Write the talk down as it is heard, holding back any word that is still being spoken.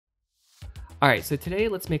Alright, so today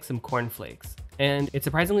let's make some corn flakes. And it's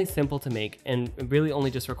surprisingly simple to make and it really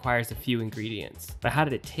only just requires a few ingredients. But how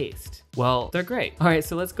did it taste? Well, they're great. Alright,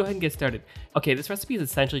 so let's go ahead and get started. Okay, this recipe is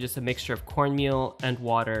essentially just a mixture of cornmeal and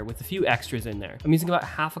water with a few extras in there. I'm using about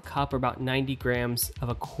half a cup or about 90 grams of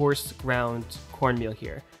a coarse ground cornmeal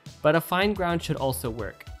here. But a fine ground should also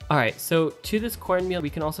work. Alright, so to this cornmeal, we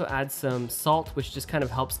can also add some salt, which just kind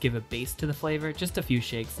of helps give a base to the flavor. Just a few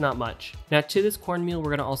shakes, not much. Now to this cornmeal, we're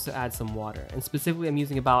going to also add some water. And specifically, I'm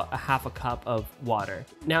using about a half a cup of water.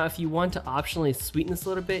 Now, if you want to optionally sweeten this a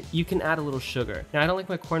little bit, you can add a little sugar. Now, I don't like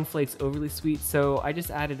my cornflakes overly sweet, so I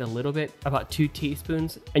just added a little bit, about 2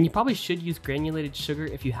 teaspoons. And you probably should use granulated sugar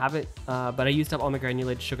if you have it, but I used up all my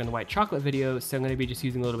granulated sugar in the white chocolate video, so I'm going to be just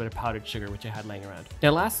using a little bit of powdered sugar, which I had laying around.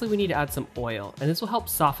 Now, lastly, we need to add some oil, and this will help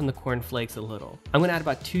soften the corn flakes a little. I'm going to add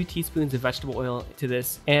about 2 teaspoons of vegetable oil to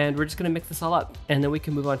this, and we're just going to mix this all up, and then we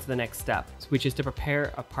can move on to the next step, which is to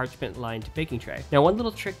prepare a parchment lined baking tray. Now, one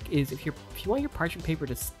little trick is if you want your parchment paper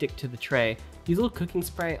to stick to the tray, use a little cooking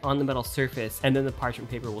spray on the metal surface, and then the parchment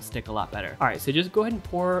paper will stick a lot better. All right, so just go ahead and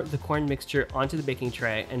pour the corn mixture onto the baking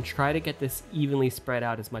tray and try to get this evenly spread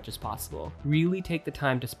out as much as possible. Really take the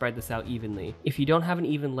time to spread this out evenly. If you don't have an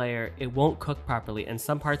even layer, it won't cook properly, and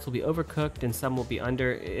some parts will be overcooked and some will be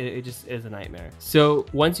under. It just is a nightmare. So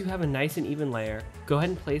once you have a nice and even layer, go ahead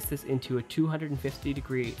and place this into a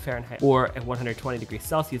 250-degree Fahrenheit or a 120-degree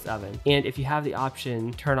Celsius oven. And if you have the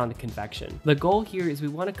option, turn on the convection. The goal here is we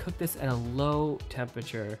want to cook this at a low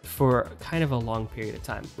temperature for kind of a long period of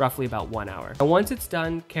time, roughly about 1 hour. And once it's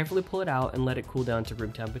done, carefully pull it out and let it cool down to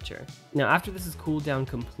room temperature. Now, after this is cooled down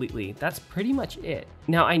completely, that's pretty much it.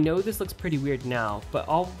 Now, I know this looks pretty weird now, but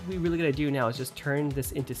all we really gotta do now is just turn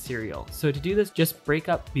this into cereal. So to do this, just break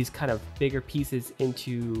up these kind of bigger pieces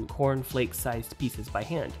into cornflake sized pieces by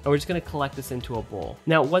hand. And we're just gonna collect this into a bowl.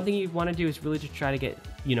 Now, one thing you wanna do is really just try to get,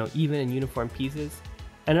 even and uniform pieces.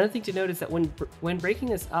 Another thing to note is that when breaking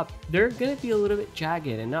this up, they're gonna be a little bit jagged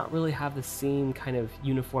and not really have the same kind of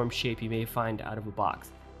uniform shape you may find out of a box.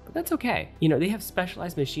 But that's okay. They have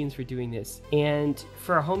specialized machines for doing this, and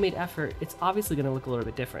for a homemade effort, it's obviously gonna look a little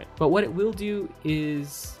bit different. But what it will do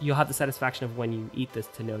is you'll have the satisfaction of when you eat this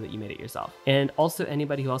to know that you made it yourself. And also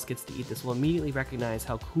anybody who else gets to eat this will immediately recognize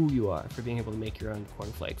how cool you are for being able to make your own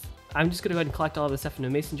cornflakes. I'm just gonna go ahead and collect all of this stuff in a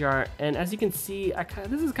mason jar, and as you can see,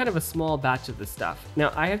 this is kind of a small batch of this stuff.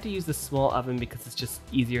 Now, I have to use the small oven because it's just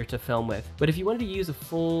easier to film with, but if you wanted to use a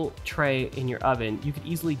full tray in your oven, you could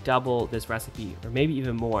easily double this recipe, or maybe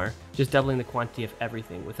even more, just doubling the quantity of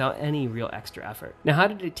everything without any real extra effort. Now, how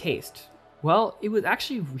did it taste? Well, it was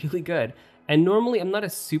actually really good, and normally I'm not a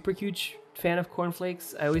super huge fan of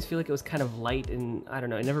cornflakes. I always feel like it was kind of light and I don't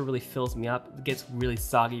know, it never really fills me up. It gets really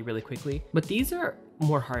soggy really quickly. But these are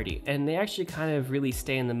more hearty and they actually kind of really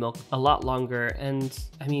stay in the milk a lot longer. And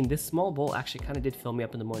I mean, this small bowl actually kind of did fill me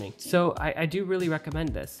up in the morning. So I do really recommend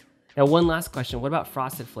this. Now, one last question, what about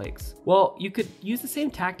frosted flakes? Well, you could use the same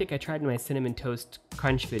tactic I tried in my cinnamon toast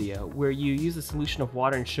crunch video, where you use a solution of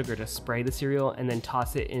water and sugar to spray the cereal and then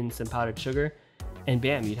toss it in some powdered sugar. And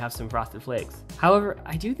bam, you'd have some frosted flakes. However,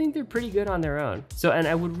 I do think they're pretty good on their own. And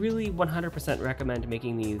I would really 100% recommend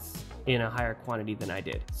making these in a higher quantity than I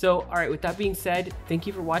did. So, all right, with that being said, thank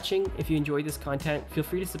you for watching. If you enjoyed this content, feel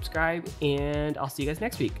free to subscribe and I'll see you guys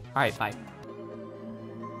next week. All right, bye.